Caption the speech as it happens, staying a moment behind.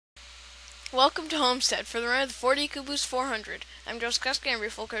Welcome to Homestead for the run of the Ford EcoBoost 400. I'm Joe Skuska and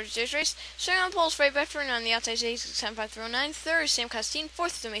full coverage today's race. Starting on poles, Fred Bedford, and on the outside is 865-309. Third is Sam Costine.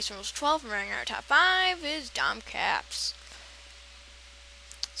 Fourth is the Mason Rules 12. And running our top 5 is Dom Caps.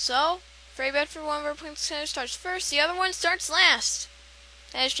 So, Fred Bedford, one of our points starts first. The other one starts last.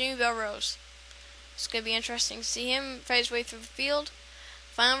 That is Jamie Belrose. It's going to be interesting to see him fight his way through the field.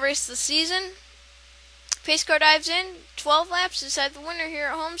 Final race of the season. Pace car dives in. 12 laps to decide the winner here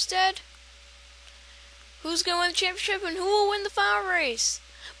at Homestead. Who's going to win the championship and who will win the final race?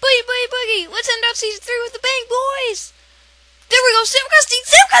 Boogie, boogie, boogie. Let's end out season 3 with a bang, boys. There we go. Sam Costine.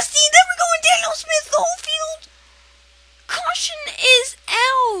 There we go. And Daniel Smith. The whole field. Caution is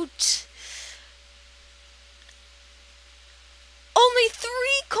out. Only 3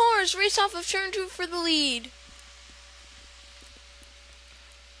 cars race off of turn 2 for the lead.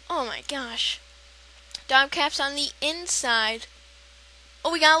 Oh my gosh. Dom Caps on the inside.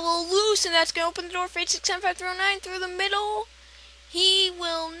 Oh, we got a little loose, and that's going to open the door for 867-509 through the middle. He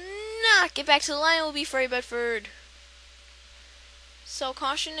will not get back to the line. It will be Fred Bedford. So,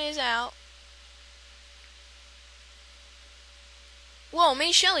 caution is out. Whoa,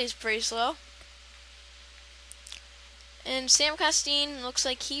 May Shelley is pretty slow. And Sam Costine looks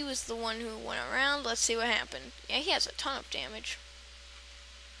like he was the one who went around. Let's see what happened. Yeah, he has a ton of damage.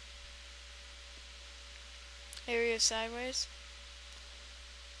 Area sideways.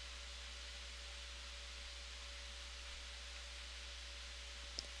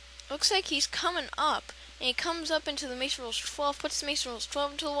 Looks like he's coming up, and he comes up into the Mason Rules 12, puts the Mason Rules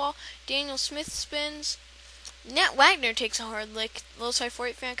 12 into the wall. Daniel Smith spins. Nat Wagner takes a hard lick. Low side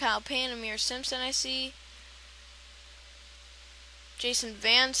 48 fan Kyle Payne, Amir Simpson I see. Jason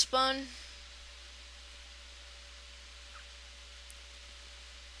Van spun.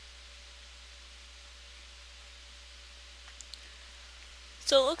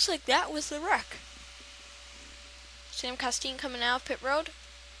 So it looks like that was the wreck. Sam Costine coming out of pit road.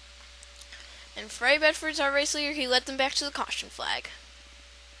 And Fred Bedford's our race leader. He led them back to the caution flag.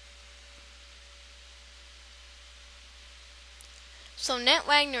 So Nat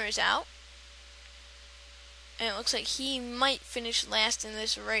Wagner is out. And it looks like he might finish last in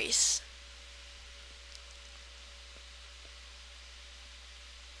this race.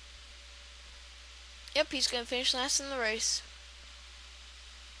 Yep, he's going to finish last in the race.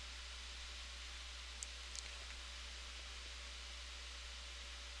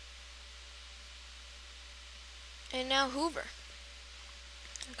 And now Hoover,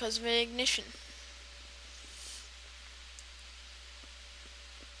 because of an ignition.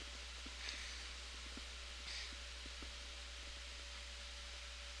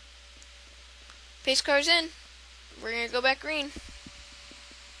 Pace car's in. We're going to go back green.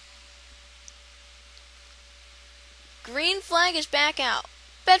 Green flag is back out.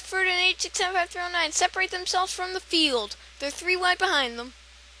 Bedford and 867-509 separate themselves from the field. They're 3 wide behind them.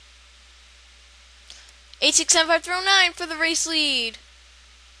 867-509 for the race lead.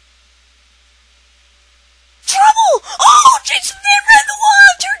 Trouble! Oh, Jason Van ran the wall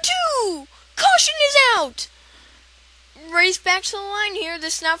on turn 2. Caution is out. Race back to the line here.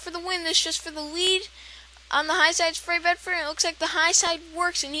 This is not for the win. This is just for the lead. On the high side is Fred Bedford, and it looks like the high side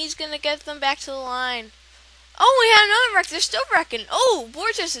works, and he's going to get them back to the line. Oh, we had another wreck. They're still wrecking. Oh,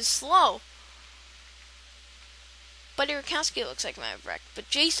 Borges is slow. Buddy Rakowski looks like my wreck, but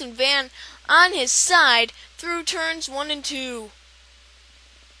Jason Van on his side through turns 1 and 2.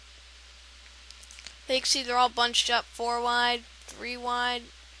 They can see they're all bunched up 4 wide, 3 wide.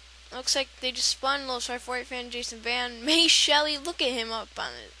 Looks like they just spun. Low side 48 fan Jason Van. May Shelley, look at him up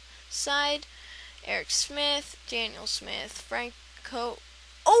on the side. Eric Smith, Daniel Smith, Franco.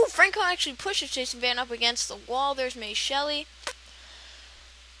 Oh, Franco actually pushes Jason Van up against the wall. There's May Shelley.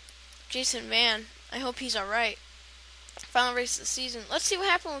 Jason Van, I hope he's alright. Final race of the season. Let's see what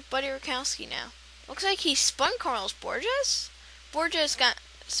happened with Buddy Rakowski now. Looks like he spun Carlos Borges. Borges got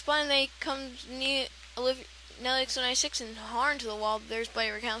spun and they come near Nelly X96 and hard to the wall. There's Buddy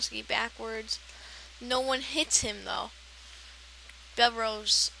Rakowski backwards. No one hits him though.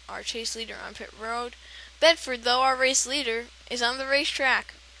 Belrose, our chase leader on pit road. Bedford, though, our race leader, is on the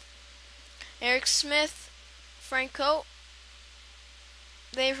racetrack. Eric Smith, Franco,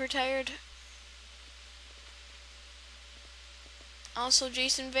 they've retired. Also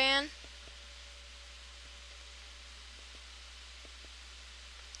Jason Van.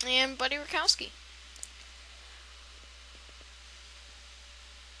 And Buddy Rakowski.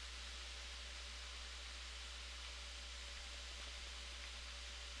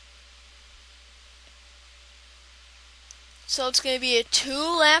 So it's going to be a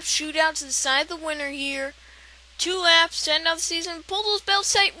 2-lap shootout to decide the winner here. 2 laps to end off the season. Pull those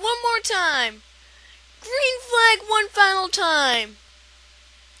belts tight one more time. Green flag one final time.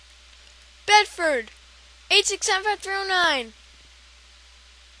 Bedford, 8675309.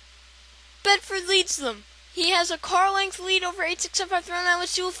 Bedford leads them. He has a car length lead over 8675309.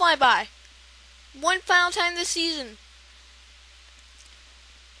 Let's do a flyby. One final time this season.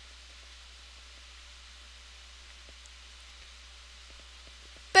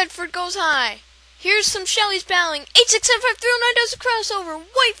 Bedford goes high. Here's some Shelley's battling. 8675309 does a crossover.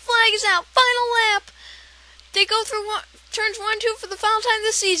 White flag is out. Final lap. They go through turns 1 and 2 for the final time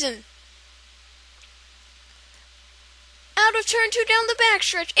this season. Out of turn 2 down the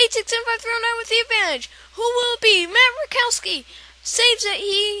backstretch. 8675309 with the advantage. Who will it be? Matt Rakowski saves it.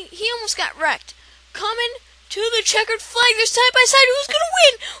 He almost got wrecked. Coming to the checkered flag. They're side by side. Who's going to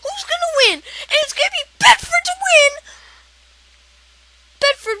win? Who's going to win? And it's going to be Bedford to win.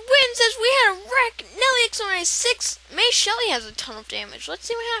 Bedford wins as we had a wreck. Nelly X096. May Shelley has a ton of damage. Let's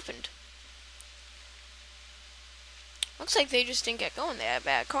see what happened. Looks like they just didn't get going. They had a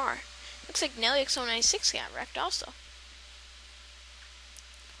bad car. Looks like Nelly X096 got wrecked also.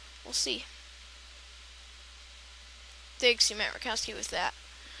 We'll see. Thanks to Matt Rakowski with that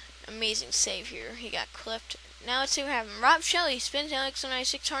amazing save here. He got clipped. Now let's see what happened. Rob Shelley spins Nelly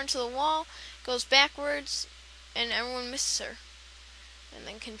X096 hard to the wall, goes backwards, and everyone misses her. And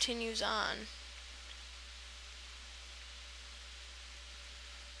then continues on.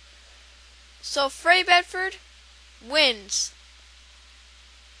 So Freddie Bedford wins.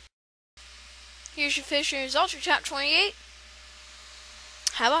 Here's your official results, your top 28.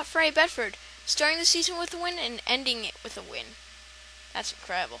 How about Freddie Bedford starting the season with a win and ending it with a win? That's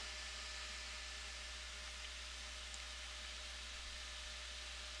incredible.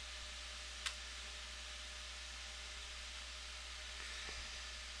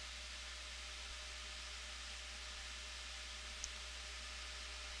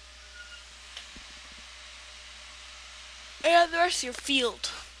 And the rest of your field.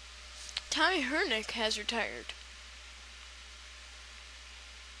 Tommy Hernick has retired.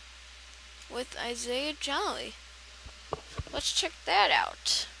 With Isaiah Jolly. Let's check that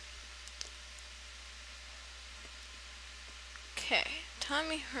out. Okay,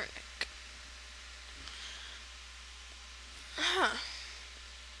 Tommy Hernick. Huh.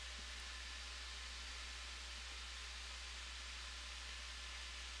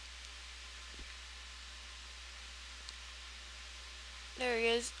 There he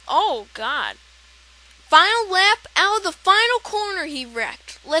is. Oh, God. Final lap out of the final corner he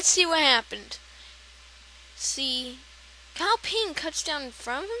wrecked. Let's see what happened. See, Kyle Payne cuts down in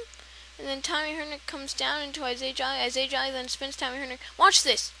front of him, and then Tommy Hernick comes down into Isaiah Jolly. Isaiah Jolly then spins Tommy Hernick. Watch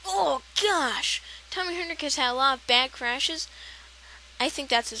this. Oh, gosh. Tommy Hernick has had a lot of bad crashes. I think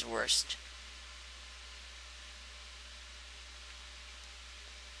that's his worst.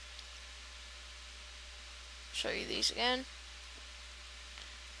 Show you these again.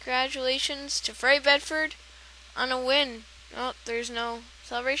 Congratulations to Freddie Bedford on a win. Oh, there's no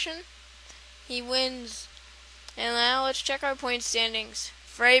celebration. He wins. And now let's check our point standings.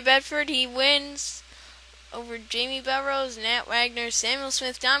 Freddie Bedford, he wins over Jamie Belrose, Nat Wagner, Samuel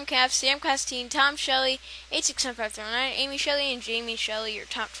Smith, Dom Caff, Sam Costine, Tom Shelley, 8675309, Amy Shelley, and Jamie Shelley, your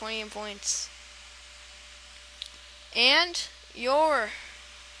top 20 in points. And your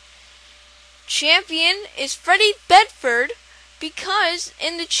champion is Freddie Bedford, because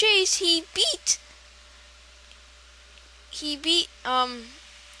in the chase he beat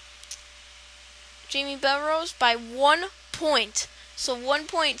Jamie Belrose by 1 point. So 1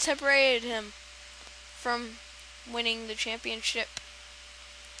 point separated him from winning the championship.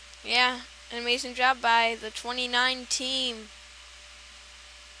 Yeah, an amazing job by the 29 team.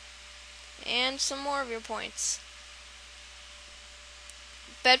 And some more of your points.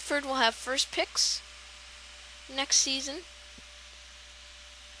 Bedford will have first picks next season,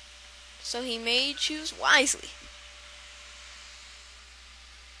 so he may choose wisely.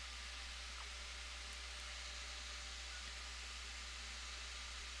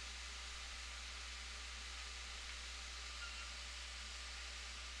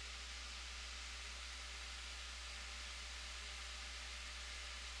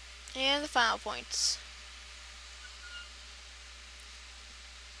 And the final points.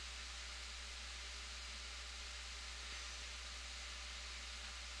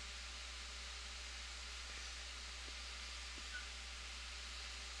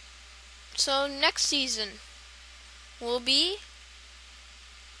 So next season will be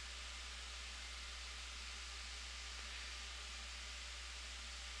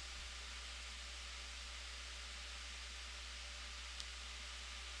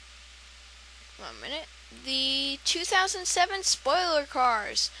the 2007 spoiler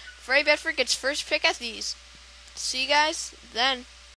cars. Frey Bedford gets first pick at these. See you guys then.